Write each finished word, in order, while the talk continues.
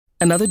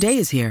Another day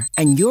is here,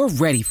 and you're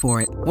ready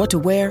for it. What to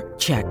wear?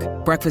 Check.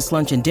 Breakfast,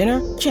 lunch, and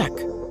dinner? Check.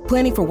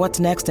 Planning for what's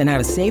next and how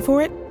to save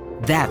for it?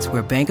 That's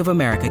where Bank of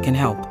America can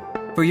help.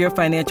 For your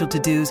financial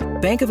to-dos,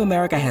 Bank of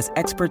America has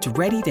experts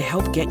ready to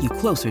help get you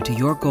closer to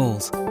your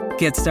goals.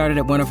 Get started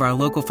at one of our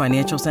local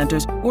financial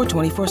centers or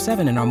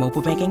 24/7 in our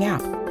mobile banking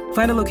app.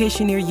 Find a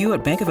location near you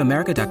at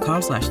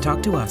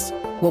bankofamerica.com/talktous.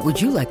 What would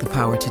you like the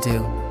power to do?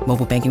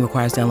 Mobile banking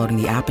requires downloading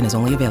the app and is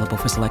only available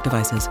for select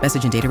devices.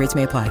 Message and data rates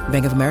may apply.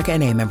 Bank of America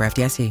N.A., member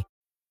FDIC.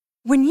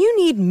 When you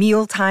need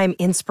mealtime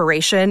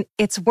inspiration,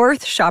 it's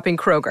worth shopping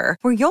Kroger,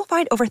 where you'll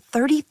find over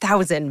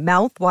 30,000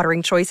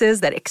 mouth-watering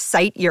choices that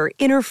excite your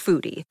inner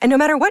foodie. And no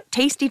matter what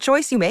tasty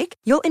choice you make,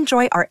 you'll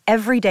enjoy our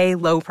everyday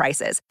low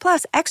prices,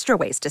 plus extra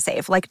ways to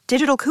save, like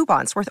digital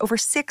coupons worth over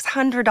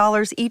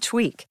 $600 each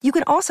week. You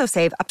can also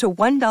save up to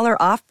 $1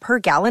 off per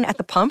gallon at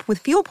the pump with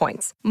fuel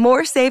points.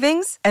 More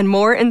savings and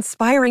more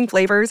inspiring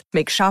flavors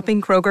make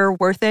shopping Kroger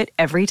worth it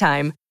every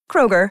time.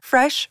 Kroger,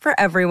 fresh for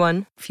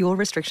everyone. Fuel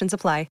restrictions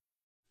apply.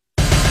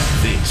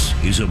 This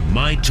is a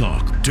My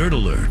Talk Dirt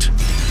Alert.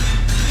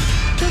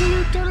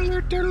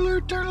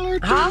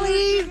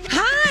 Holly,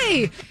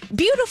 hi!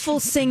 Beautiful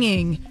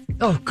singing.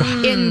 Oh,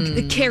 God. In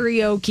the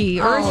karaoke.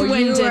 Earth,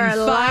 Wind, and Fire.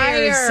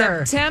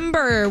 Liar.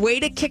 September. Way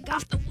to kick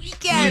off the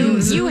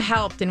weekend. You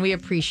helped, and we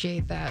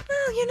appreciate that.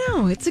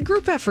 Well, it's a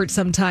group effort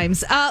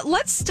sometimes.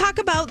 Let's talk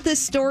about this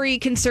story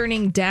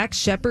concerning Dax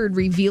Shepard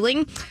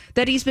revealing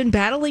that he's been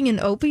battling an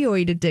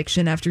opioid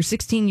addiction after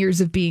 16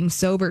 years of being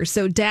sober.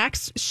 So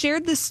Dax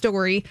shared this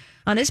story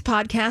on his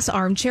podcast,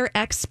 Armchair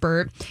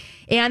Expert,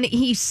 and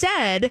he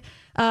said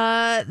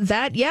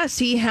that, yes,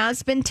 he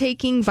has been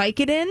taking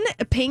Vicodin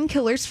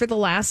painkillers for the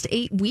last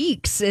 8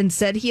 weeks and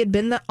said he had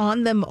been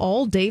on them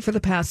all day for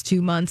the past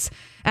 2 months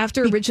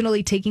after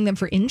originally taking them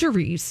for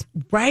injuries.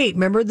 Right.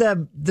 Remember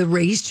the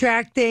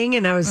racetrack thing?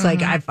 And I was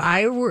like,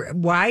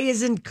 why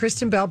isn't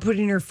Kristen Bell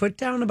putting her foot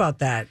down about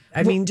that?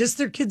 I mean, just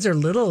their kids are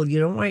little. You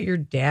don't want your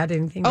dad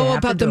anything to happen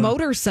about to the him.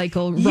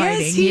 Motorcycle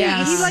riding.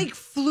 Yes, he like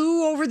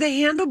flew over the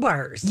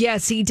handlebars.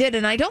 Yes, he did.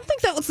 And I don't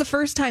think that was the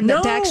first time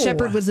that Dax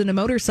Shepard was in a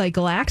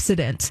motorcycle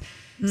accident.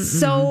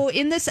 So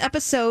in this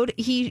episode,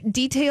 he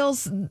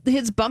details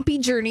his bumpy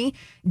journey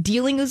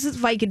dealing with his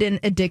Vicodin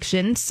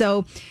addiction.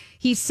 So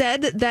he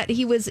said that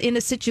he was in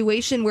a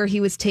situation where he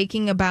was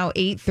taking about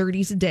 8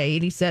 30s a day.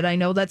 And he said, I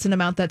know that's an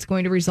amount that's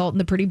going to result in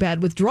a pretty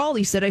bad withdrawal.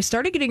 He said, I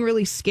started getting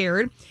really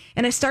scared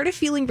and I started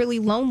feeling really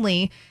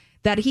lonely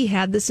that he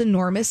had this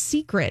enormous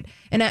secret.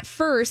 And at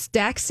first,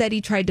 Dax said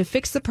he tried to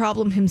fix the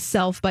problem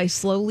himself by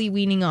slowly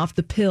weaning off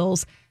the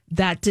pills.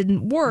 That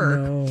didn't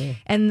work. No.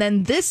 And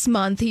then this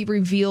month, he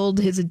revealed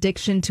his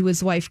addiction to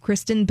his wife,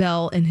 Kristen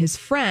Bell, and his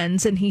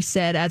friends. And he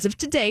said, as of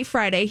today,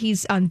 Friday,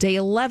 he's on day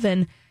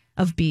 11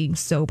 of being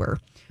sober.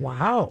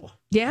 Wow.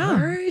 Yeah.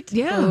 Right.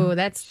 Yeah. Oh,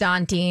 that's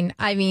daunting.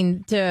 I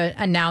mean, to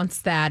announce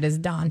that is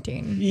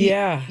daunting.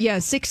 Yeah. Yeah,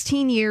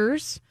 16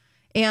 years.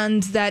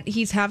 And that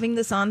he's having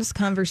this honest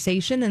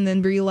conversation and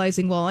then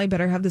realizing, well, I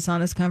better have this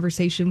honest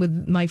conversation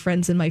with my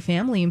friends and my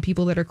family and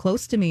people that are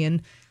close to me.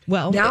 And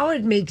well, now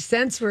it makes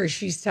sense where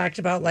she's talked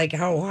about like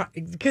how,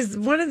 because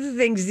one of the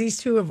things these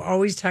two have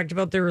always talked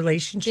about their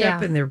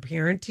relationship and their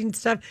parenting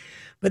stuff,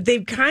 but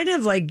they've kind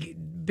of like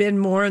been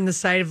more on the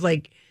side of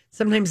like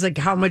sometimes like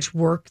how much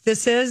work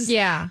this is.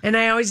 Yeah. And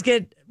I always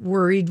get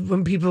worried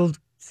when people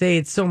say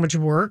it's so much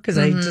work because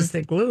I just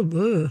think,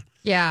 ugh,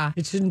 yeah,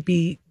 it shouldn't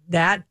be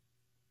that.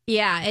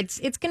 Yeah,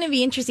 it's going to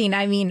be interesting.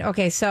 I mean,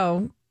 okay,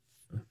 so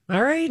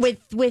all right, with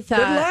good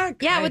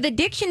luck. Yeah, with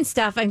addiction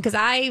stuff, and because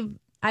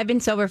I've been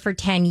sober for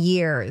 10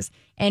 years,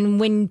 and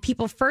when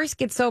people first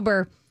get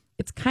sober,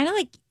 it's kind of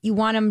like you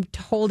want them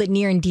to hold it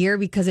near and dear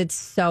because it's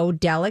so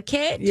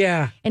delicate.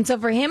 Yeah, and so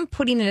for him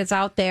putting it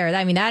out there,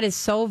 I mean, that is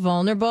so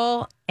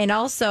vulnerable. And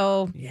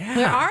also,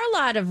 there are a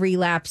lot of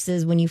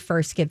relapses when you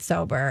first get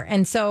sober.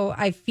 And so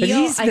I feel... But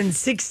he's been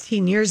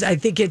 16 years. I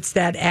think it's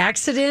that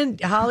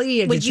accident, Holly,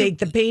 had to take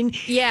the pain.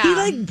 Yeah. He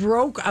like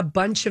broke a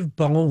bunch of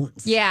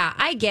bones. Yeah,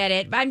 I get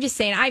it. I'm just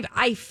saying,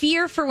 I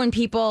fear for when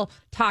people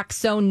talk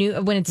so new,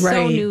 when it's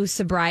so new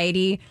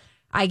sobriety,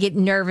 I get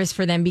nervous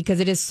for them because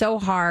it is so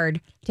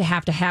hard to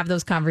have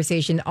those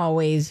conversations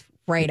always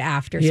right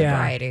after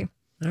sobriety.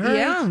 Right.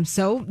 Yeah,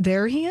 so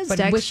there he is.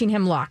 But wishing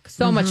him luck.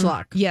 So much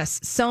luck. Yes,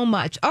 so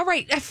much. All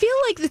right, I feel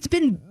like it's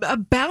been a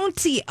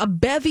bevy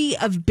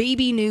of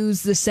baby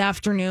news this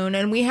afternoon,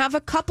 and we have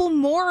a couple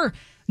more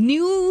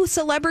new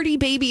celebrity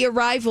baby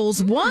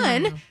arrivals.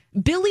 One,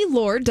 Billie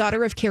Lourd,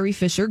 daughter of Carrie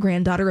Fisher,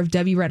 granddaughter of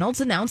Debbie Reynolds,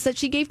 announced that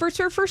she gave birth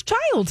to her first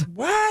child.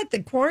 What?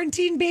 The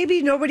quarantine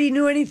baby nobody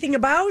knew anything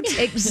about?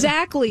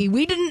 Exactly.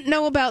 We didn't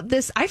know about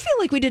this. I feel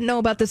like we didn't know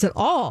about this at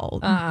all.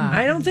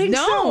 I don't think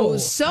so.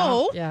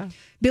 So... yeah.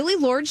 Billie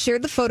Lourd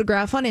shared the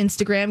photograph on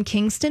Instagram,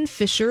 Kingston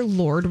Fisher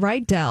Lord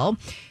Rydell,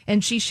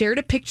 and she shared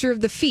a picture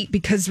of the feet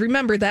because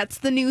remember, that's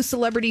the new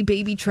celebrity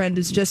baby trend,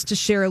 is just to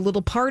share a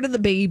little part of the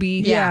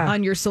baby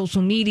on your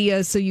social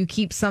media so you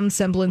keep some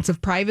semblance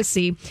of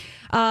privacy.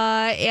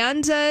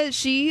 And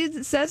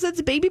she says it's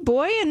a baby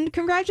boy, and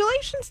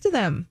congratulations to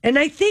them. And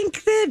I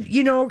think that,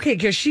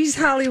 because she's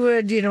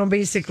Hollywood,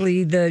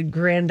 basically the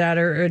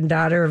granddaughter and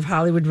daughter of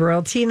Hollywood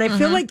royalty. And I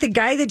feel like the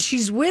guy that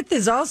she's with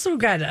has also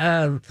got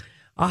a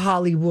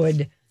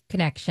Hollywood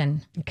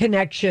connection.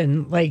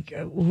 Like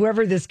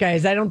whoever this guy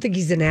is, I don't think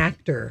he's an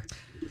actor.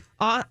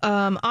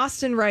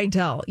 Austin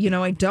Rydell.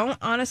 I don't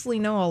honestly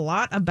know a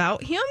lot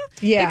about him,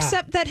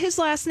 except that his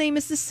last name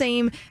is the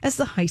same as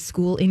the high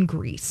school in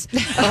Greece. You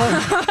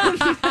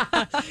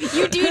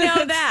do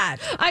know that.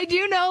 I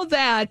do know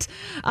that.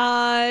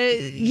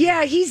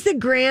 He's the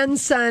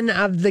grandson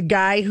of the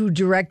guy who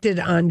directed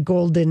on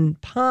Golden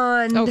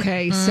Pond.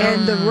 Okay,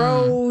 and The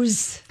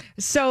Rose.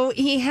 So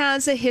he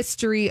has a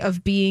history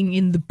of being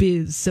in the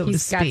biz, so to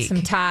speak. He's got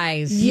some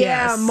ties.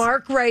 Yeah, Yes.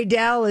 Mark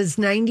Rydell is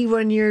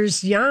 91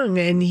 years young,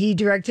 and he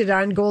directed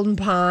on Golden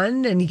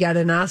Pond, and he got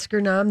an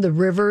Oscar nom, The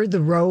River,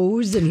 The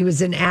Rose, and he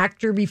was an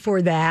actor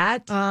before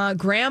that.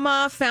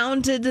 Grandma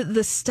founded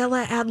the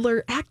Stella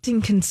Adler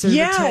Acting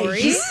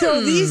Conservatory. Yeah,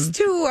 so these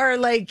two are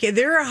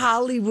they're a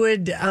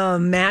Hollywood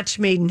match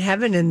made in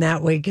heaven in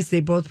that way, because they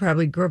both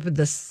probably grew up in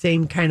the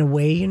same kind of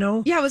way,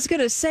 Yeah, I was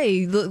going to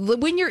say,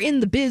 when you're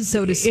in the biz,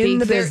 so to speak,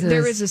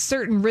 there is a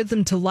certain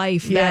rhythm to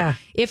life that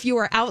if you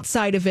are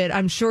outside of it,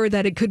 I'm sure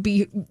that it could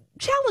be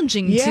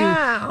challenging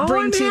to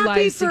bring two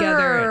lives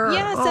together.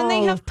 Yes, and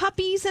they have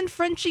puppies and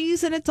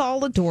Frenchies, and it's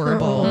all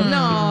adorable.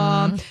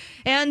 No.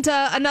 And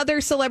another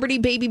celebrity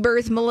baby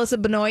birth, Melissa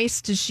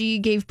Benoist, she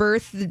gave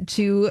birth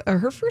to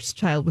her first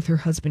child with her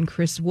husband,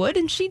 Chris Wood,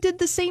 and she did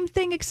the same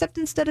thing, except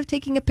instead of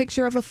taking a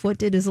picture of a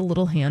foot, it is a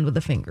little hand with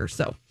a finger.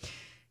 So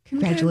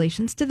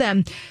congratulations to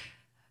them.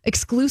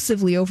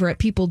 Exclusively over at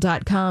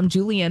people.com,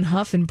 Julianne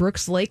Hough and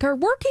Brooks Lake are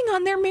working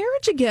on their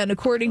marriage again,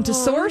 according to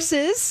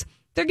sources.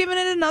 They're giving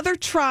it another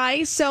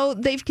try. So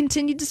they've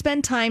continued to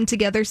spend time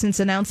together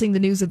since announcing the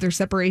news of their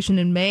separation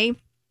in May.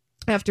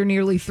 After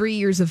nearly 3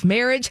 years of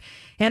marriage,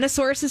 and a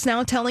source is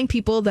now telling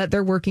people that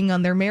they're working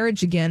on their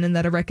marriage again and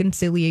that a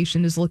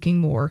reconciliation is looking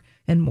more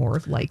and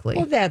more likely.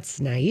 Well, that's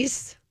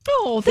nice.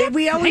 Oh,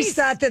 we always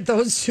thought that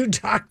those who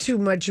talk too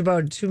much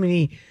about too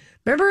many.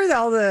 Remember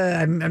all the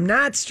I'm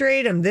not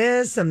straight, I'm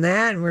this, I'm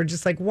that, and we're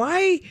just like,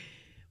 why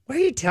are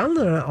you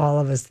telling all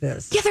of us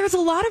this? Yeah, there was a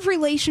lot of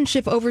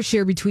relationship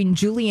overshare between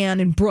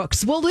Julianne and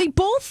Brooks. Well, they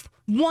both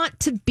want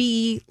to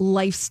be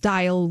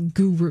lifestyle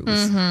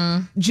gurus.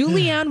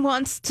 Julianne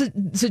wants to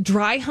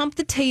dry hump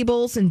the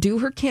tables and do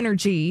her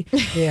Kinergy.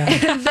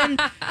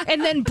 Yeah.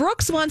 And then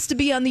Brooks wants to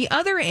be on the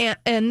other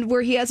end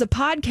where he has a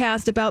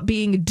podcast about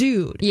being a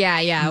dude.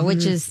 Yeah,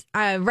 which is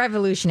a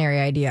revolutionary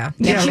idea.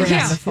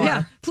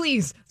 Yeah.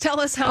 Please tell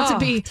us how to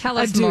be tell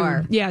a us dude.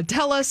 more. Yeah,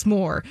 tell us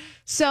more.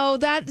 So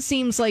that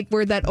seems like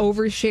where that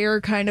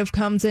overshare kind of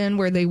comes in,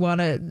 where they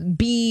want to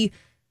be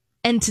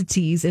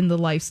entities in the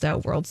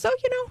lifestyle world. So,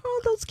 all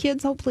those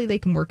kids, hopefully they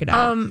can work it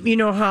out.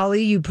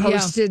 Holly, you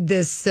posted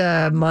this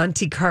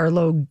Monte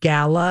Carlo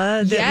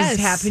gala that was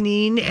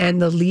happening,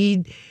 and the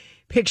lead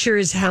picture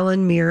is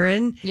Helen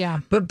Mirren.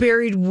 Yeah. But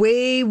buried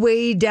way,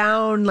 way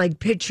down,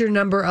 picture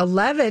number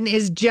 11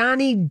 is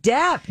Johnny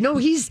Depp. No,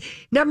 he's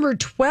number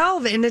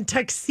 12 in a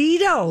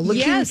tuxedo,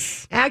 looking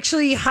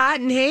actually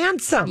hot and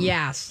handsome.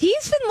 Yes.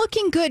 He's been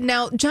looking good.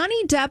 Now,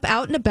 Johnny Depp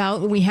out and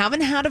about. We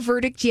haven't had a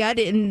verdict yet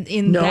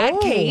in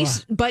that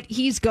case, but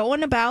he's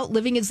going about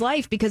living his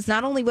life, because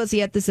not only was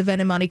he at this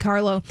event in Monte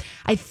Carlo,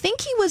 I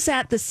think he was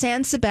at the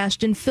San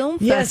Sebastian Film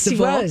Festival. Yes, he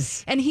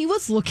was. And he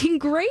was looking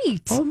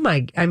great. Oh,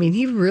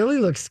 he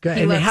really looks good.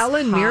 He looks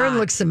Helen Mirren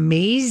looks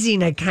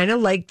amazing. I kind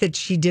of like that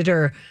she did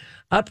her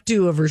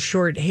updo of her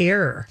short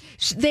hair.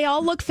 They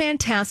all look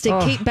fantastic.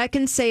 Kate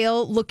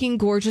Beckinsale looking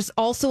gorgeous.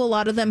 Also, a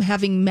lot of them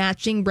having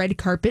matching red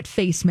carpet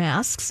face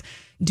masks,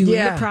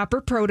 doing the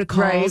proper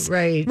protocols.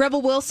 Right.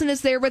 Rebel Wilson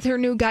is there with her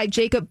new guy,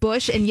 Jacob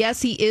Bush. And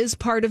yes, he is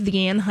part of the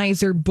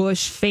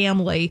Anheuser-Busch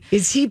family.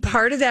 Is he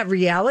part of that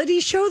reality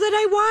show that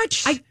I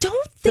watched? I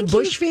don't think the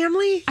Bush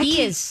family?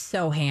 He is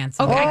so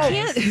handsome. Okay, I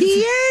can't.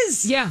 He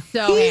is. Yeah.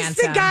 So He's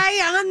handsome. the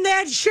guy on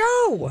that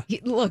show.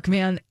 Look,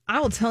 man, I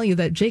will tell you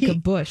that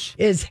Jacob Bush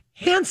Is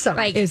handsome.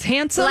 is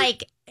handsome.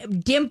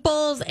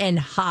 Dimples and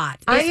hot.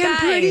 I am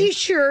pretty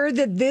sure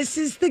that this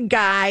is the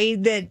guy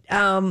that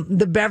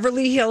the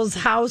Beverly Hills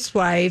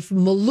housewife,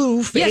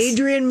 Maloof,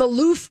 Adrian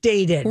Maloof,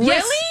 dated.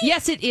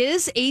 Yes, it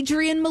is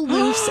Adrian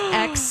Maloof's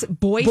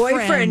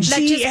ex-boyfriend.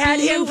 She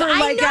had him for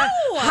a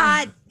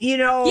hot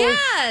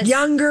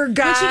younger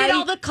guy. When she did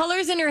all the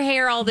colors in her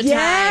hair all the time.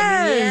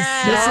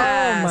 Yes.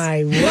 Oh,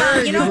 my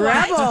word.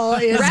 Rebel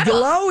is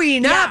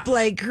glowing up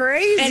like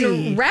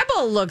crazy. And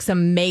Rebel looks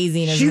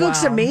amazing as well. She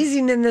looks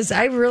amazing in this.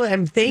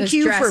 Thank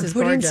you for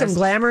putting some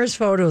glamorous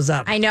photos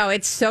up. I know.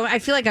 I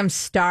feel like I'm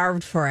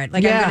starved for it.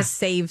 Like, I'm going to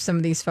save some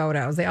of these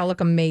photos. They all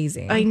look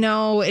amazing. I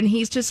know. And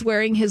he's just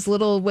wearing his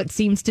little, what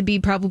seems to be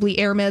probably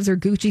Hermes or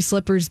Gucci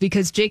slippers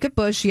because Jacob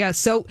Bush,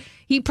 so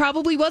he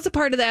probably was a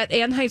part of that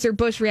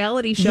Anheuser-Busch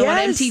reality show on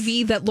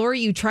MTV that, Lori,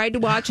 you tried to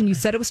watch and you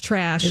said it was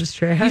trash. It was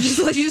trash.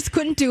 You just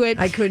couldn't do it.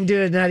 I couldn't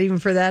do it, not even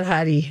for that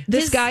hottie.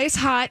 This guy is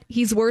hot.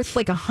 He's worth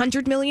like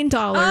 $100 million.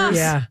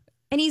 Yeah.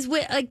 And he's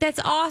that's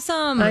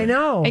awesome. I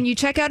know. And you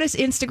check out his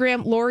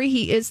Instagram, Lori.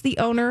 He is the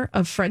owner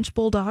of French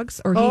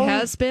Bulldogs, or he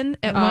has been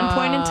at one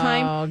point in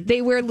time.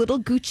 They wear little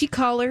Gucci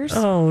collars.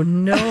 Oh,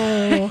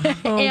 no.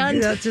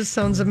 And that just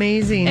sounds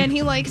amazing. And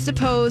he likes to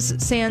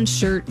pose sans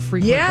shirt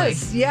frequently.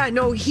 Yes. Yeah.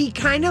 No, he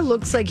kind of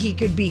looks like he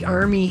could be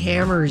Armie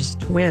Hammer's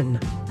twin.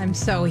 I'm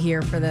so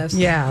here for this.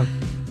 Yeah.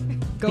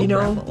 Go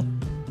Rebel.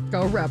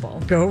 Go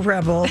Rebel. Go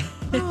Rebel.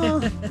 Oh.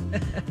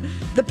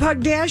 The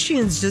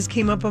Pugdashians just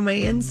came up on my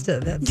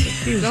Insta. That's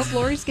so cute. Nope,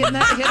 Lori's getting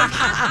that hit.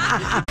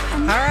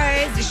 All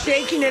right,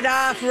 shaking it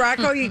off.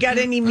 Rocco, you got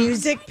any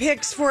music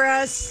picks for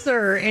us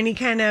or any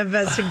kind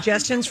of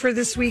suggestions for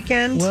this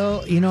weekend?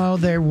 Well,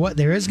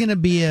 there is going to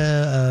be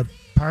a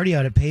party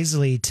out at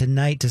Paisley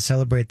tonight to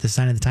celebrate the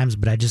Sign of the Times,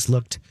 but I just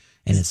looked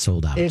and it's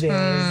sold out. It is.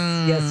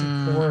 Yes,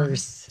 of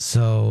course.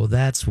 So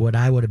that's what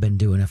I would have been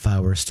doing if I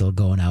were still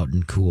going out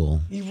and cool.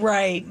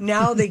 Right.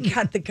 Now they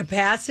cut the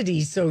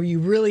capacity, so you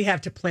really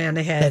have to plan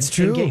ahead. That's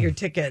true. And get your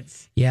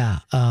tickets. Yeah.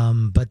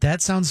 But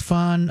that sounds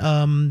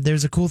fun.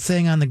 There's a cool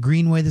thing on the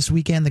Greenway this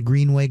weekend, the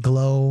Greenway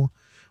Glow,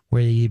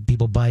 where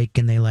people bike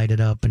and they light it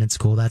up, and it's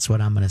cool. That's what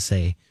I'm going to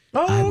say.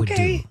 Oh,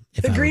 okay.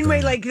 The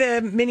Greenway, like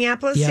the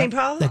Minneapolis, St.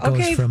 Paul? That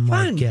goes from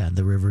fun.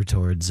 The river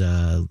towards,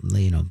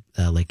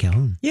 Lake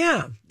Calhoun.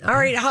 Yeah. All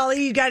right,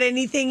 Holly, you got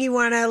anything you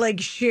want to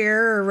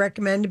share or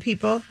recommend to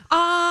people?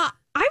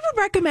 I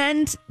would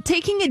recommend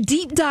taking a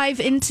deep dive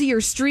into your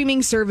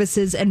streaming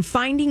services and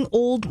finding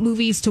old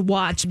movies to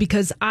watch,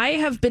 because I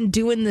have been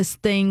doing this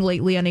thing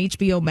lately on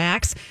HBO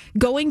Max,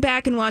 going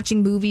back and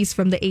watching movies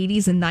from the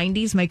 80s and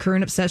 90s. My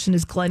current obsession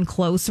is Glenn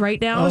Close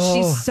right now. Oh.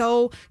 She's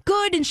so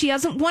good, and she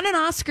hasn't won an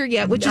Oscar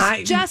yet, which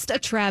is just a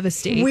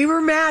travesty. We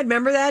were mad.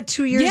 Remember that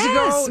 2 years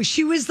ago?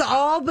 She was the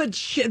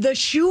the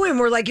shoe-in.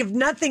 We're like, if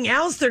nothing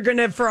else, they're going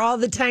to, for all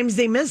the times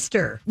they missed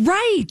her.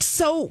 Right.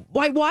 So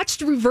I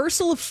watched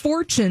Reversal of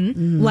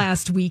Fortune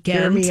last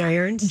weekend.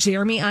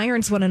 Jeremy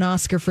Irons won an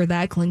Oscar for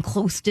that. Glenn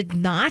Close did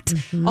not.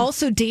 Mm-hmm.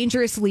 Also,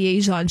 Dangerous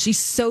Liaison. She's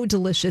so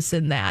delicious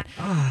in that.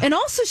 And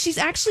also, she's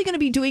actually going to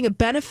be doing a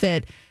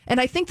benefit. And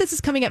I think this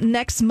is coming up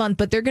next month,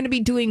 but they're going to be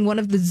doing one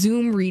of the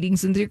Zoom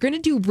readings, and they're going to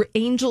do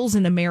Angels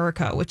in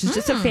America, which is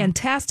just a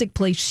fantastic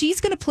play. She's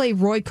going to play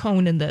Roy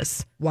Cohn in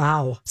this.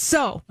 Wow.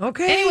 So,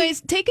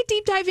 anyways, take a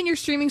deep dive in your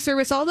streaming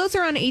service. All those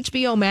are on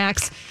HBO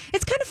Max.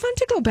 It's kind of fun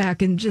to go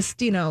back and just,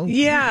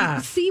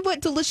 see what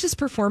delicious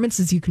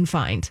performances you can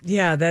find.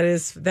 Yeah, that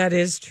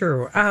is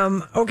true.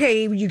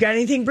 Okay, you got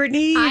anything,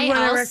 Brittany, you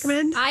want to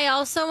recommend? I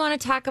also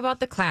want to talk about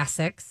the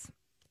classics.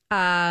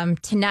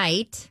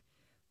 Tonight,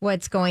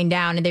 what's going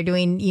down, and they're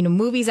doing,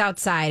 movies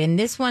outside, and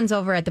this one's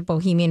over at the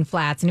Bohemian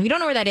Flats. And if you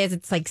don't know where that is,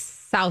 it's like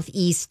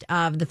southeast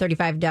of the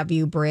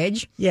 35W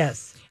bridge.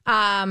 Yes.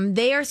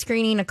 They are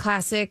screening a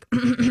classic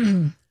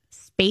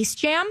Space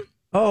Jam.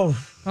 Oh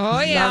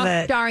yeah. Love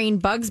it. Starring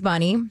Bugs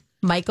Bunny,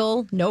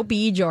 Michael No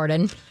B.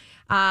 Jordan.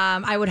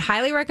 I would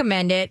highly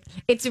recommend it.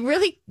 It's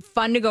really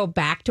fun to go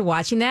back to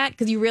watching that,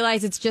 because you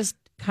realize it's just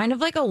kind of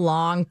like a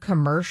long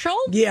commercial.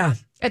 Yeah.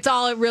 It's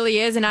all it really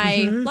is, and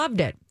I loved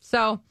it.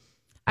 So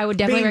I would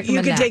definitely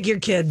recommend that. You can take your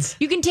kids.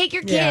 You can take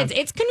your kids. Yeah.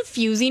 It's a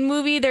confusing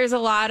movie. There's a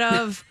lot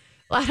of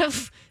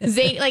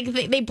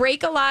they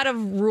break a lot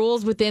of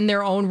rules within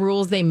their own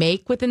rules they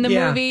make within the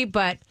movie,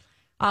 but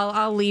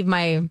I'll leave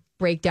my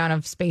breakdown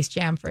of Space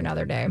Jam for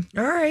another day.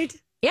 All right.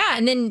 Yeah,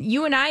 and then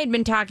you and I had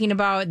been talking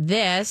about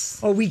this.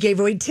 Oh, we gave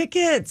away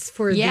tickets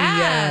for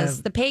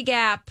the Pay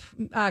Gap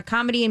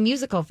Comedy and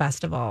Musical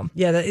Festival.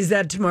 Yeah, is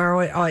that tomorrow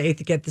at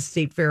 8th at the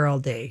State Fair all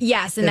day?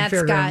 Yes, and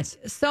that's got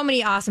so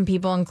many awesome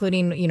people,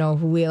 including,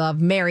 who we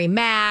love, Mary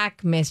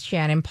Mack, Miss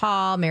Shannon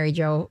Paul, Mary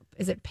Jo,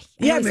 is it?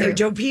 Mary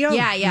Jo Pio.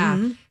 Yeah.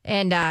 Mm-hmm.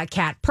 And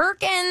Kat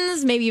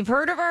Perkins, maybe you've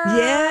heard of her.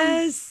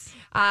 Yes.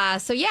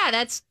 So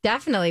that's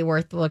definitely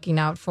worth looking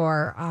out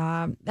for.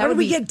 How do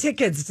we get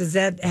tickets? Does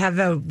that have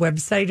a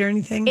website or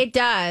anything? It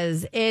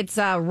does. It's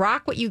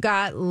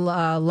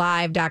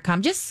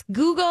rockwhatyougotlive.com. Just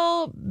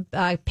Google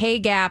Pay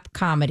Gap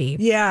Comedy.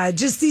 Yeah,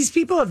 just these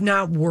people have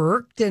not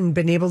worked and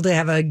been able to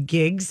have a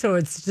gig, so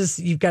it's just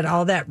you've got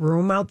all that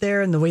room out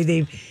there, and the way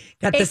they've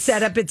got the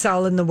setup, it's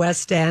all in the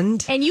West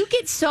End. And you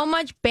get so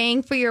much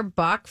bang for your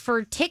buck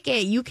for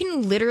ticket. You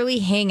can literally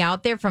hang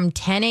out there from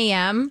 10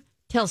 a.m.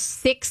 till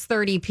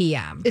 6:30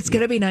 p.m. It's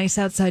going to be nice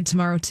outside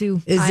tomorrow, too.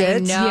 Is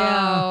it? No.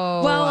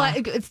 Yeah. Well,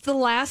 it's the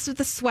last of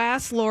the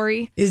SWAS,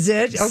 Lori. Is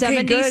it? Okay,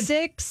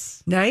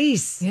 76. good.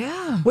 Nice.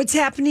 Yeah. What's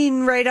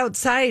happening right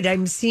outside? I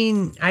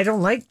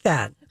don't like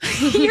that.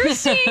 You're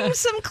seeing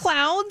some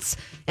clouds,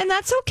 and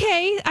that's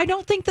okay. I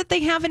don't think that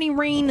they have any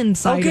rain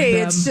inside of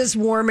them. It's just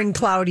warm and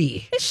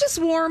cloudy. It's just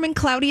warm and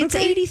cloudy. It's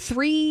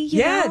 83.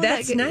 Yeah,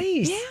 that's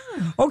nice.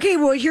 Yeah. Okay,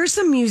 well, here's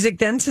some music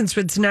then, since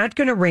it's not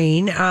going to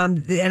rain.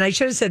 And I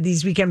should have said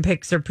these weekend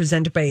picks are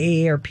presented by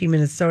AARP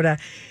Minnesota.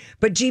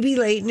 But GB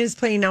Layton is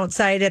playing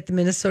outside at the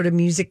Minnesota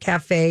Music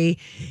Cafe.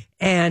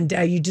 And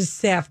you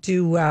just have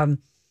to,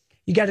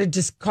 you got to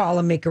just call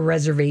and make a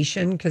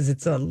reservation because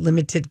it's a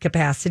limited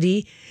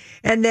capacity.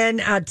 And then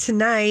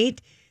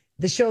tonight,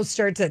 the show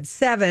starts at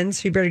 7,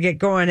 so you better get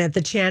going at the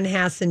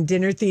Chanhassen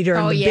Dinner Theater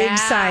on the big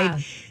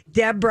side.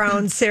 Deb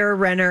Brown, Sarah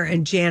Renner,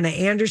 and Jana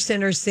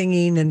Anderson are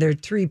singing, and they're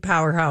 3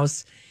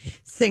 powerhouse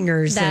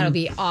singers. That'll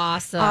be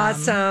awesome.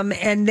 Awesome.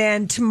 And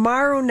then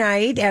tomorrow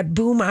night at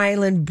Boom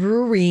Island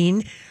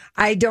Brewing,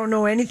 I don't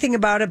know anything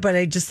about it, but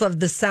I just love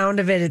the sound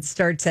of it. It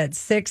starts at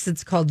 6.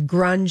 It's called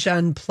Grunge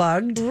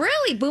Unplugged.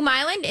 Really? Boom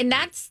Island? And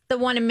that's the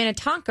one in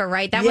Minnetonka,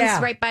 right? That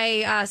one's right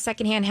by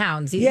Secondhand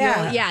Hounds.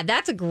 Yeah,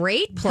 that's a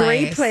great place.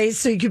 Great place.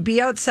 So you could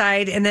be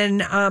outside. And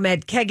then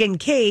at Keg and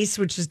Case,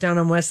 which is down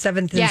on West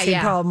 7th in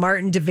St. Paul,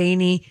 Martin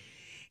Devaney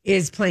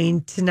is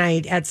playing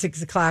tonight at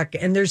 6 o'clock.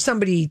 And there's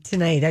somebody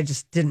tonight. I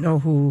just didn't know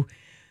who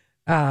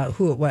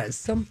it was.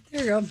 So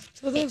there you go.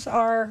 So those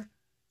are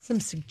some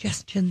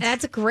suggestions.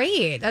 That's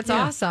great. That's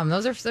awesome.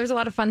 There's a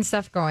lot of fun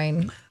stuff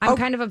going. I'm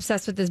kind of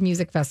obsessed with this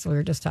music festival we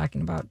were just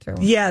talking about too.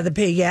 Yeah, the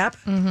Pay Gap.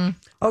 Mm-hmm.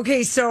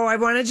 Okay, so I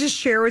want to just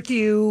share with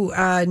you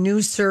a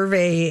new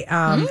survey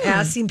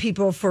asking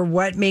people for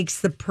what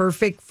makes the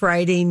perfect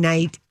Friday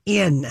night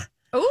in.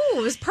 Oh,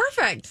 it was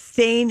perfect.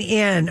 Staying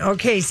in.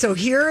 Okay, so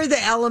here are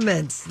the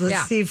elements.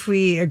 Let's see if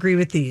we agree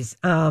with these.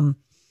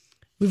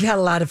 We've had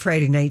a lot of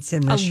Friday nights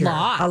in this year.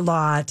 A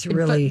lot,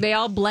 really. But they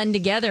all blend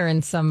together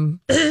in some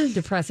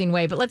depressing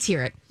way, but let's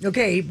hear it.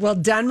 Okay, well,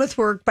 done with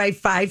work by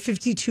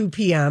 5:52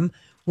 p.m.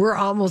 We're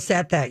almost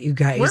at that, you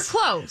guys. We're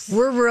close.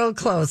 We're real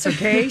close,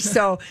 okay?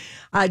 So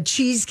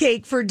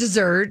cheesecake for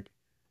dessert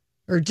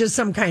or just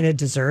some kind of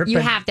dessert. You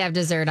have to have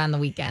dessert on the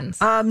weekends.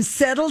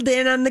 Settled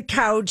in on the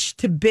couch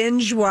to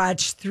binge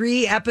watch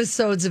 3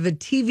 episodes of a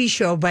TV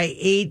show by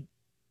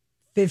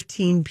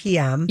 8:15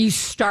 p.m. You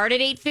start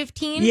at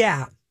 8:15?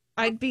 Yeah.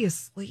 I'd be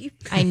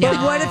asleep. I know.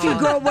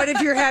 But what if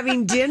you're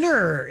having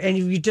dinner and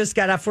you just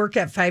got off work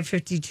at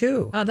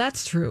 5:52? Oh,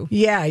 that's true.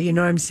 Yeah, you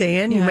know what I'm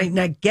saying? You might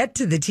not get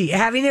to the tea.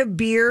 Having a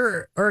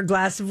beer or a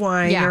glass of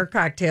wine or a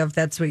cocktail, if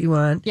that's what you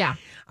want. Yeah.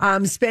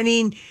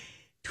 Spending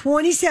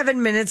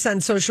 27 minutes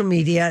on social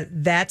media.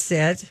 That's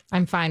it.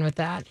 I'm fine with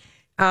that.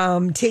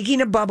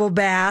 Taking a bubble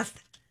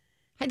bath.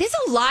 There's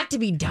a lot to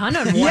be done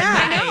on one Yeah.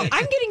 night. I know.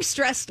 I'm getting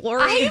stressed,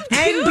 Lori. I am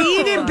And too.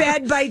 being in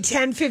bed by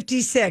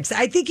 10:56.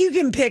 I think you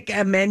can pick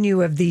a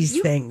menu of these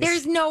things.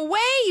 There's no way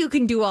you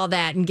can do all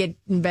that and get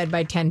in bed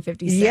by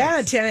 10:56.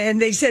 Yeah,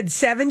 and they said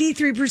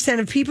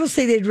 73% of people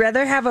say they'd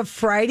rather have a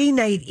Friday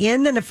night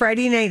in than a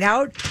Friday night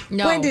out.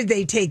 No. When did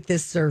they take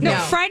this survey? No,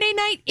 Friday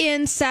night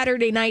in,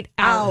 Saturday night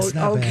out.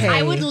 not Okay. bad.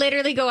 I would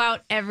literally go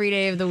out every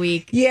day of the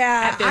week.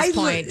 Yeah, at this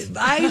point.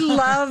 I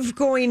love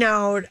going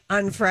out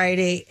on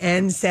Friday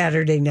and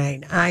Saturday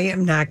night. I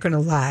am not going to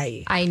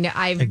lie. I know.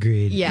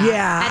 Agreed. Yeah.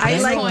 Yeah, At I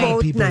this like point,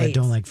 both people nights. that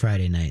don't like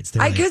Friday nights.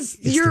 They're like, Because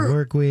it's you're the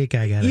work week.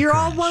 I got. You're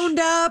all wound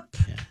up.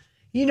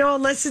 You know,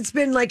 unless it's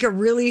been like a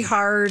really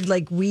hard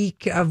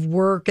week of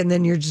work and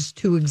then you're just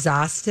too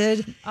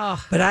exhausted.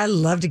 Oh. But I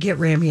love to get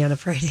Rammy on a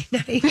Friday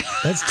night.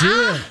 Let's do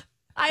it.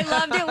 I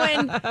loved it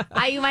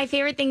when my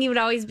favorite thing would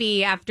always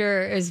be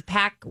after is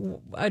pack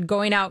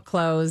going out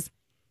clothes,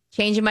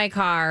 changing my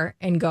car,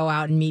 and go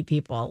out and meet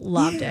people.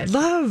 Loved it.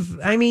 Love.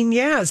 I mean,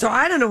 yeah. So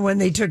I don't know when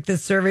they took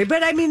this survey,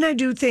 but I mean, I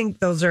do think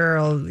those are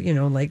all,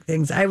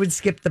 things. I would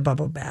skip the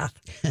bubble bath.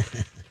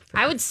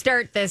 I would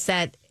start this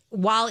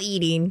while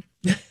eating,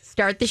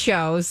 start the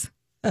shows,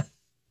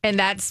 and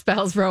that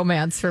spells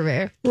romance for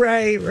me.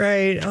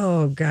 Right.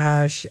 Oh,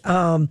 gosh.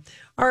 All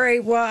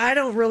right. Well, I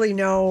don't really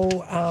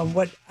know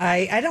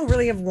I don't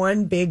really have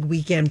one big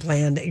weekend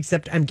planned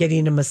except I'm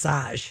getting a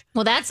massage.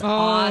 Well, that's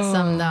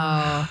awesome,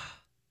 though.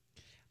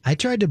 I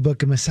tried to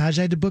book a massage.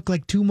 I had to book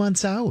 2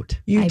 months out.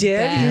 You I did?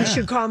 bet. You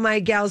should call my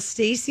gal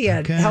Stacy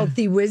at Okay.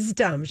 Healthy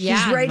Wisdom. She's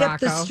Yeah, right up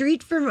the Rocco.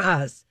 street from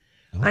us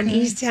on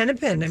East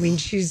Hennepin. I mean,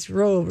 she's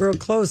real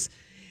close.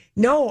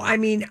 No, I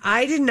mean,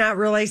 I did not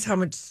realize how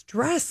much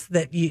stress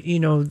that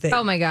that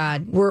Oh, my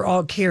God. we're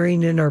all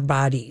carrying in our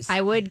bodies.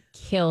 I would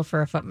kill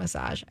for a foot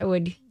massage. I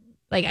would,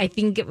 I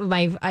think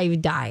I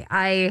would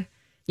die.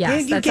 Yes,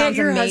 Can't you that get sounds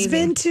your amazing.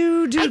 husband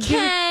to do? I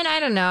can. I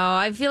don't know.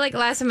 I feel like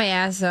last time I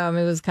asked him,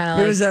 it was kind of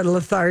like It was a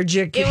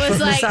lethargic. it was foot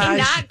like massage.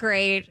 not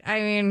great. I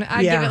mean,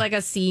 I'd give it like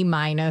a C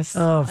minus.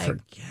 Oh, like,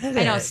 forget it.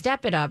 I know.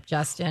 Step it up,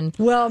 Justin.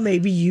 Well,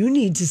 maybe you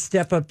need to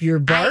step up your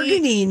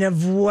bargaining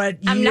of what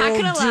I'm not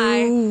you'll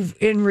gonna do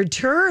in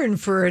return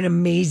for an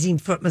amazing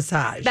foot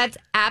massage. That's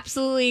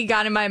absolutely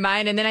gone in my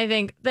mind, and then I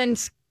think, then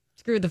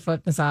screw the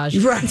foot massage.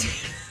 Right.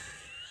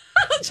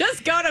 I'll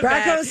just go to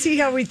Rocco, bed. see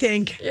how we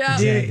think. Yeah.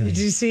 Do Exactly.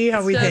 you see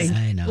how we Just think?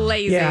 I know.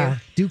 lazy. Yeah.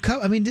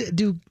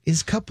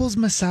 Is couples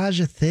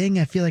massage a thing?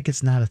 I feel like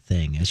it's not a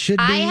thing. It should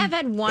be. I have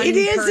had one It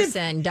is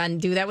person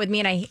do that with me,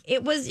 and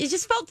it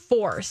just felt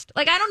forced.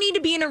 Like I don't need to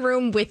be in a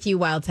room with you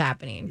while it's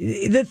happening.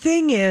 The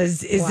thing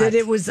is What? that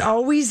it was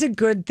always a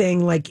good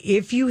thing. Like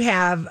if you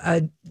have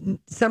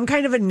some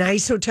kind of a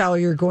nice hotel,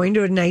 you're going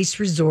to a nice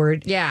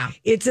resort. Yeah.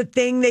 It's a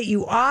thing that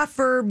you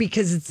offer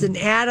because it's an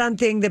add-on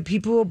thing that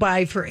people will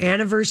buy for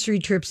anniversary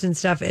trips and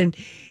stuff. And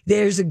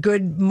there's a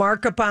good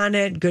markup on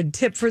it, good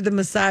tip for the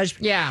massage.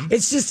 Yeah.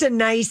 It's just a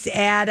nice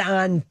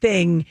add-on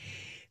thing.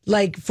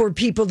 Like for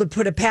people to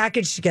put a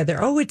package together.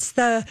 Oh, it's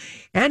the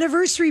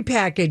anniversary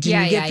package. And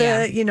Yeah, you get yeah,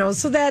 the, you know,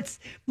 so that's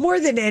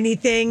more than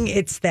anything.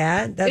 It's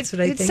that. That's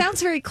what I It think.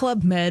 sounds very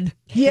Club Med.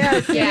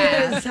 Yes,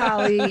 Yeah. it is,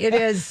 Holly. It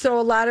is. So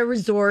a lot of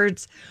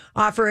resorts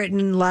offer it,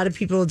 and a lot of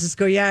people just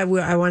go, "Yeah, I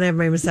want to have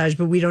my massage,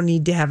 but we don't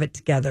need to have it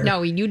together."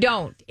 No, you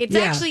don't. It's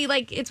Yeah. actually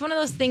like it's one of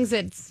those things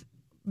that's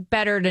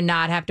better to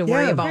not have to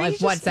worry Yeah. about. Right, Like,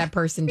 you what's just- that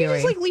person You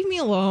doing? just like leave me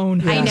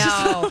alone. I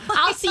know.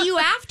 I'll see you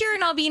after,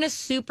 and I'll be in a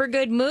super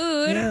good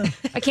mood. Yeah.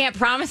 I can't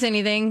promise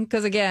anything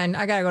because again,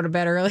 I gotta go to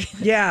bed early.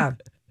 Yeah,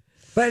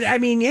 but I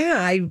mean, yeah,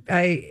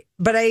 I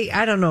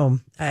don't know.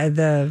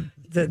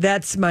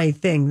 That's my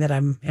thing that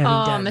I'm having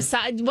done.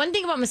 Massage. One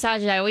thing about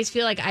massages, I always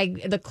feel like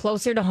the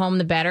closer to home,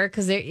 the better.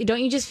 Because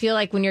don't you just feel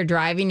like when you're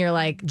driving, you're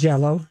like,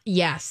 Jello.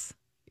 yes,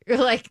 you're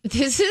like,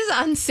 this is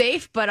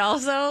unsafe, but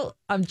also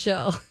I'm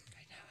chill.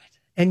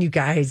 And you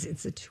guys,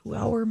 it's a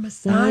 2-hour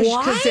massage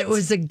because What? it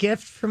was a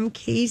gift from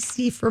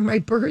Casey for my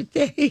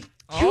birthday.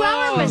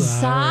 2-hour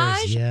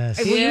massage. yes.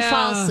 Will you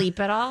fall asleep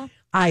at all?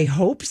 I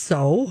hope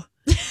so.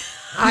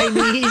 I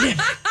mean,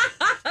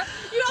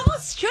 You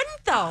almost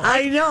shouldn't though.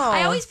 I know.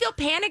 I always feel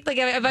panicked. Like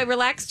if I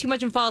relax too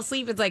much and fall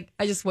asleep, it's like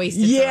I just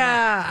wasted. so much.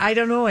 yeah, I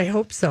don't know. I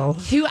hope so.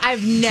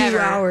 I've never.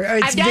 2 hours.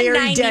 It's I've done very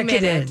 90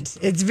 decadent. minutes.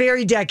 It's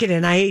very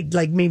decadent. I ate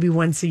like maybe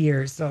once a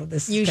year. So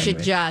this You is kind should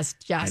of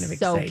just of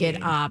soak exciting.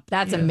 it up.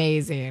 That's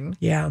amazing.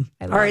 yeah.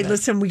 All love right, it.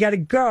 listen, we got to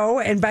go.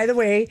 And by the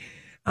way,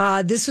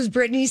 this was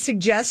Brittany's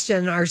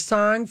suggestion, our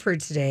song for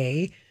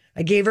today.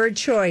 I gave her a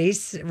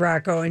choice,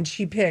 Rocco, and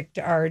she picked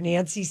our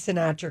Nancy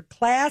Sinatra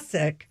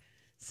classic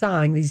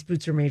song. These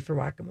boots are made for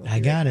Wakamoe.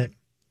 I got it.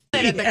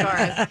 At the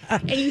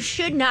chorus. And you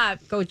should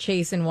not go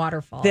chasing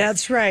waterfalls.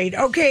 That's right.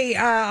 Okay,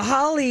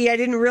 Holly, I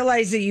didn't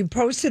realize that you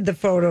posted the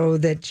photo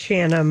that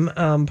Shannon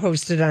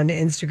posted on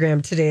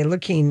Instagram today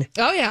looking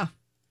Oh, yeah.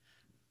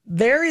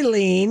 very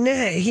lean.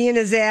 He and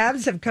his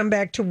abs have come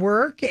back to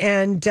work,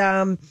 and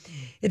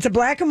it's a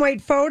black and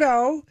white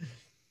photo.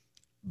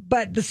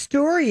 But the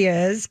story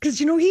is, because,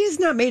 you know, he has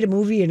not made a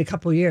movie in a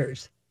couple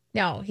years.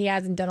 No, he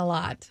hasn't done a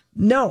lot.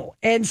 No.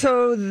 And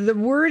so the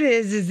word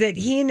is that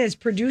he and his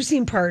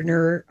producing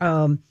partner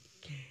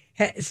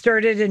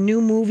started a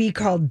new movie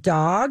called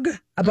Dog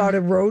about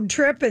a road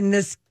trip. And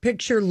this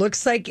picture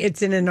looks like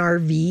it's in an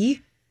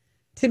RV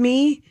to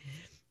me.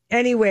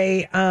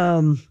 Anyway,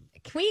 Can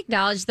we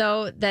acknowledge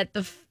though that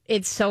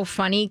it's so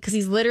funny because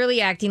he's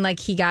literally acting like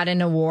he got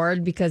an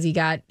award because he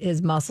got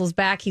his muscles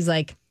back. He's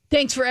like,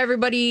 thanks for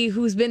everybody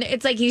who's been.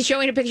 It's like he's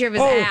showing a picture of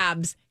his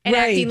abs and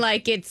right. acting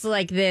like it's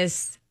like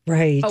this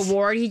right.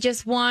 award he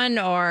just won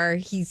or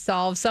he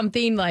solved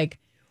something like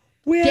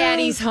Well,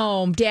 daddy's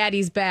home,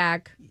 daddy's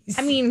back.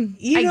 I mean,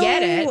 you I know,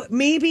 get it.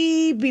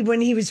 Maybe when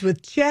he was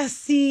with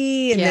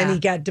Jesse and then Yeah. he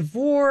got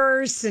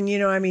divorced and, you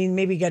know, I mean,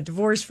 maybe he got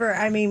divorced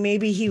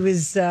maybe he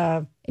was,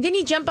 Didn't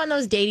he jump on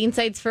those dating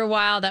sites for a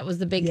while? That was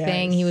the big Yes.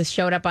 thing. He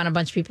showed up on a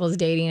bunch of people's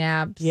dating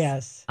apps.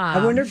 yes.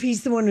 I wonder if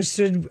he's the one who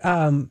stood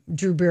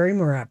Drew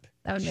Barrymore up.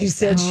 That would She make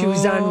said she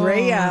was on Oh.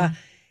 Rhea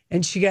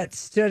and she got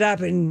stood up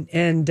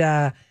and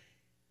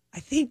I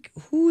think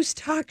whose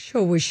talk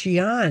show was she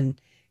on?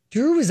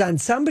 Drew was on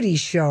somebody's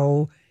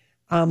show,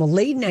 a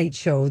late night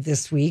show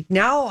this week.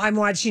 Now I'm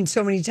watching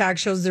so many talk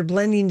shows, they're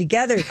blending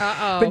together.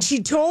 But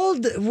she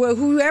told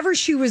whoever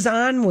she was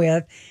on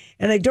with,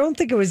 and I don't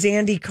think it was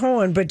Andy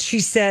Cohen, but she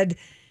said,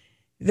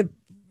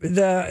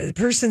 the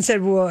person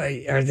said, well,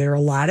 are there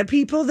a lot of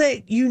people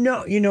that you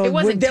know, It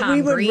wasn't that Tom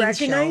we would Green's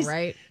recognize? show,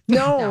 right?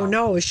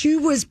 No. She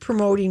was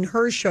promoting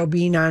her show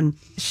being on,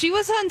 She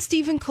was on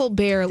Stephen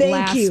Colbert Thank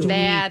last you. week.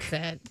 That's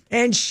it.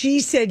 and she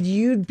said,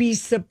 you'd be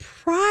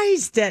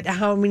surprised at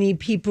how many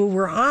people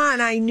were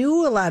on. I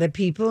knew a lot of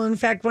people. In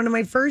fact, one of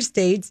my first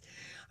dates,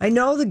 I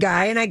know the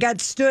guy and I got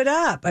stood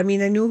up. I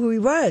mean, I knew who he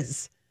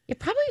was. Yeah,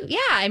 probably.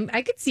 Yeah,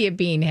 I could see it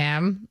being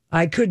him.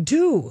 I could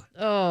too.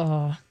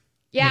 Oh,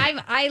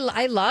 yeah.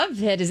 I love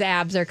that his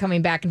abs are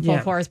coming back in full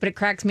Yeah. force, but it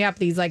cracks me up.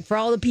 He's like, for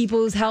all the people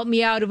who's helped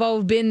me out, who've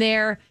all been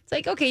there. It's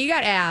like, okay, you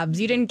got abs.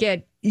 You didn't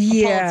get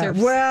Yeah,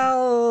 Pulitzer.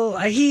 well,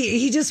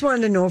 he just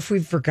wanted to know if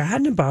we've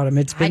forgotten about him.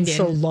 It's been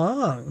so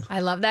long.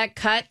 I love that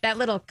cut, that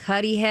little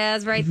cut he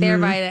has right there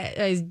by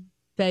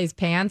his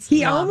pants.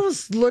 He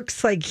almost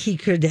looks like he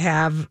could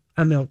have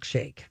a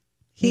milkshake.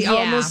 He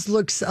almost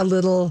looks a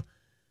little...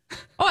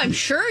 Oh, I'm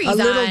sure he's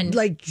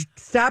like,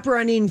 stop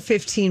running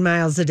 15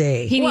 miles a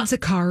day. He needs a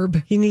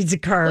carb. He needs a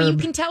carb. Well, you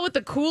can tell with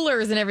the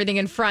coolers and everything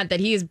in front that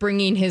he is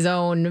bringing his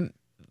own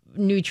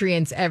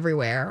nutrients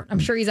everywhere. I'm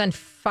sure he's on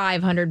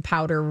 500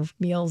 powder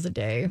meals a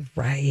day.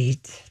 Right.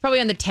 He's probably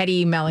on the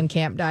Teddy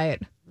Mellencamp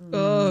diet.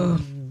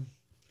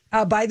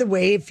 By the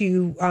way, if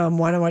you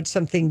want to watch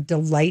something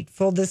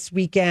delightful this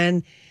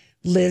weekend,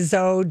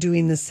 Lizzo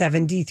doing the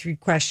 73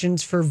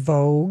 questions for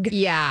Vogue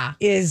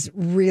is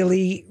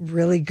really,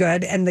 really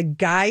good. And the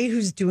guy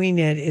who's doing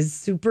it is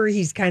super.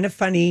 He's kind of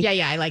funny.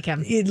 Yeah, I like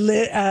him.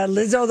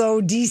 Lizzo,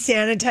 though,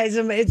 desanitize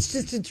him.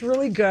 It's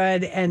really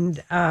good. And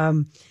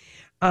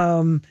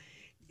the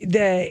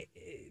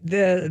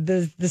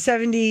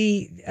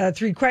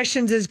 73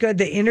 questions is good.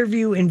 The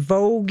interview in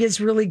Vogue is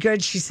really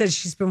good. She says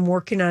she's been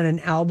working on an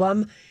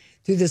album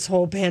through this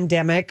whole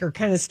pandemic, or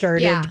kind of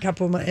started a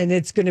couple of months, and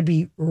it's going to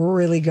be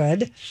really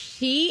good.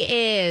 She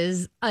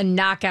is a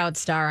knockout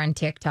star on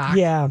TikTok.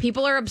 Yeah.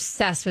 People are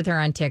obsessed with her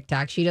on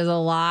TikTok. She does a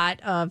lot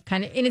of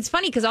and it's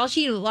funny because all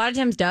she a lot of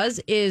times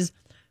does is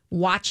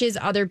watches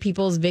other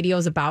people's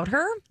videos about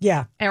her.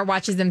 Yeah. Or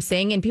watches them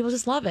sing, and people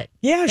just love it.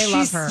 Yeah, they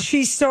love her.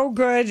 She's so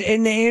good.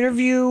 In the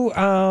interview,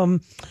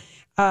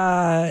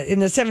 in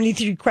the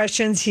 73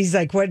 questions, he's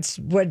like,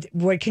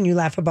 what can you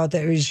laugh about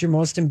that was your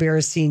most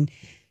embarrassing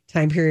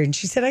time period? And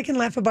she said, I can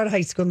laugh about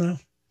high school now.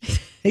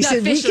 They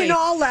said, we can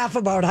all laugh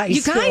about high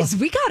school. You guys,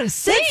 we gotta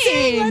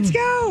sing. Let's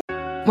go.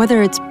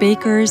 Whether it's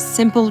Baker's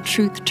Simple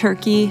Truth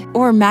Turkey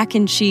or mac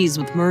and cheese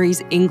with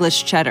Murray's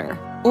English Cheddar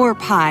or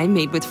pie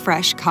made with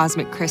fresh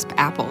Cosmic Crisp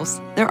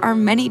apples, there are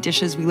many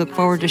dishes we look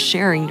forward to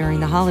sharing during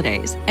the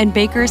holidays. And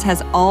Baker's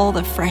has all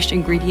the fresh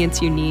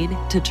ingredients you need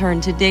to turn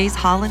today's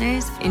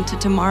holidays into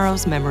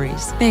tomorrow's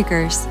memories.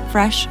 Baker's,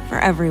 fresh for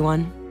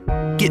everyone.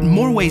 Get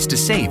more ways to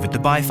save at the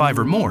Buy 5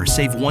 or More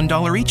Save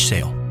 $1 each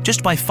sale.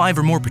 Just buy 5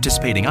 or more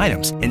participating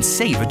items and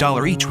save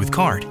 $1 each with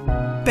card.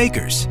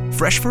 Baker's,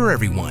 fresh for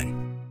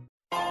everyone.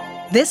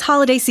 This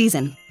holiday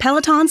season,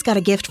 Peloton's got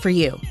a gift for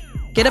you.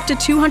 Get up to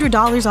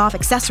 $200 off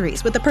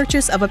accessories with the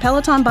purchase of a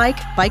Peloton bike,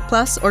 Bike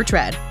Plus, or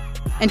Tread.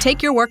 And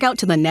take your workout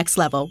to the next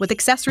level with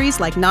accessories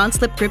like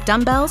non-slip grip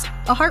dumbbells,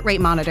 a heart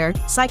rate monitor,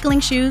 cycling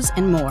shoes,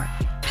 and more.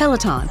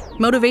 Peloton,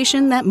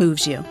 motivation that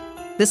moves you.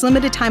 This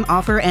limited time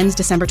offer ends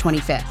December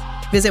 25th.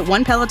 Visit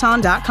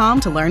onepeloton.com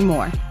to learn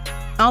more.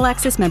 All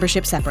access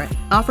membership separate.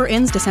 Offer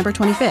ends December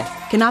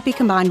 25th. Cannot be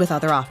combined with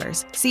other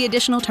offers. See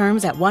additional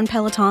terms at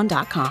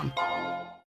onepeloton.com.